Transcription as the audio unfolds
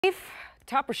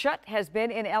Top Rashut has been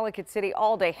in Ellicott City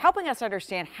all day, helping us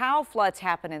understand how floods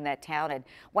happen in that town and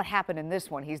what happened in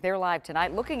this one. He's there live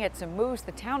tonight, looking at some moves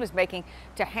the town is making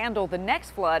to handle the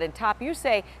next flood. And Top, you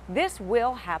say this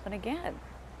will happen again.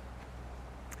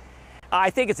 I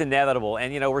think it's inevitable.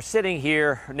 And, you know, we're sitting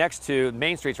here next to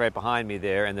Main Street's right behind me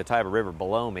there and the Tiber River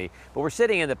below me. But we're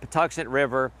sitting in the Patuxent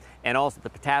River and also the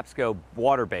Patapsco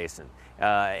water basin.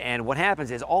 And what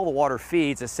happens is all the water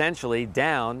feeds essentially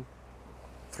down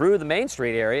through the Main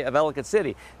Street area of Ellicott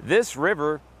City. This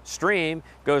river stream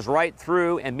goes right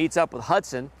through and meets up with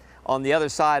Hudson on the other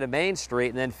side of Main Street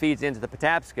and then feeds into the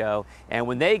Patapsco. And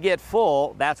when they get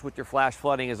full, that's what your flash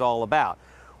flooding is all about.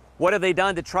 What have they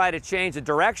done to try to change the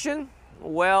direction?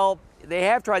 Well, they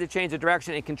have tried to change the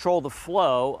direction and control the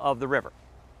flow of the river.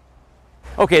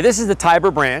 Okay, this is the Tiber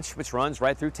branch, which runs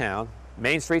right through town.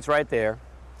 Main Street's right there.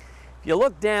 If you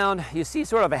look down, you see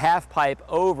sort of a half pipe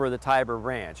over the Tiber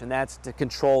branch, and that's to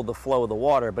control the flow of the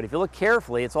water. But if you look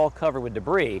carefully, it's all covered with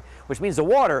debris, which means the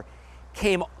water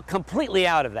came completely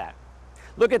out of that.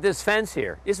 Look at this fence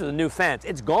here. This is a new fence.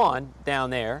 It's gone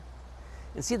down there.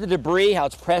 And see the debris, how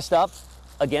it's pressed up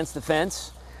against the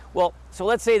fence? Well, so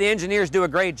let's say the engineers do a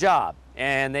great job,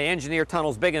 and they engineer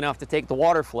tunnels big enough to take the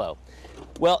water flow.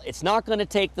 Well, it's not going to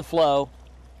take the flow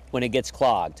when it gets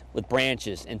clogged with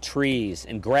branches and trees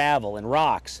and gravel and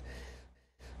rocks.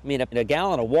 I mean, a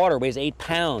gallon of water weighs 8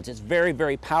 pounds. It's very,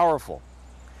 very powerful.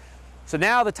 So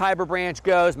now the Tiber branch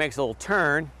goes, makes a little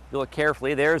turn. You look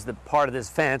carefully, there's the part of this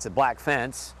fence, a black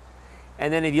fence.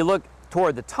 And then if you look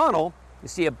toward the tunnel, you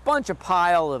see a bunch of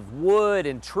pile of wood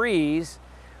and trees.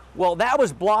 Well, that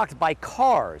was blocked by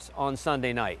cars on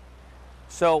Sunday night.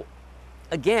 So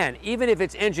again, even if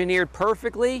it's engineered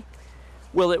perfectly,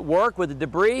 will it work with the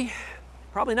debris?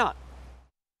 Probably not.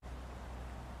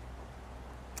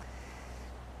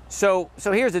 So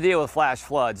here's the deal with flash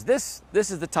floods. This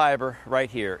is the Tiber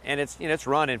right here, and it's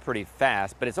running pretty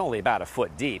fast, but it's only about a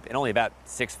foot deep and only about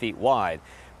 6 feet wide.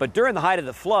 But during the height of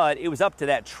the flood, it was up to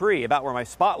that tree, about where my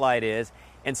spotlight is,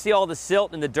 and see all the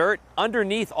silt and the dirt?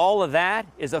 Underneath all of that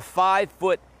is a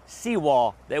 5-foot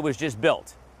seawall that was just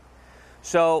built.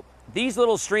 So these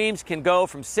little streams can go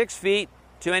from 6 feet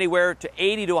to anywhere to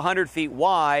 80 to 100 feet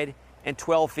wide and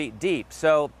 12 feet deep.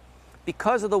 So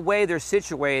because of the way they're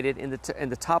situated in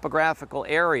the topographical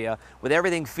area with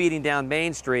everything feeding down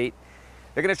Main Street,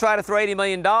 they're going to try to throw $80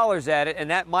 million at it, and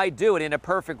that might do it in a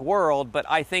perfect world, but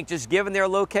I think just given their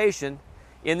location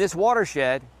in this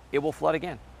watershed, it will flood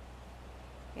again.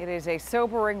 It is a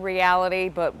sobering reality,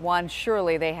 but one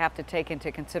surely they have to take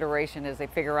into consideration as they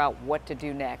figure out what to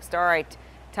do next. All right,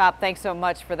 Top, thanks so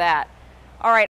much for that. All right.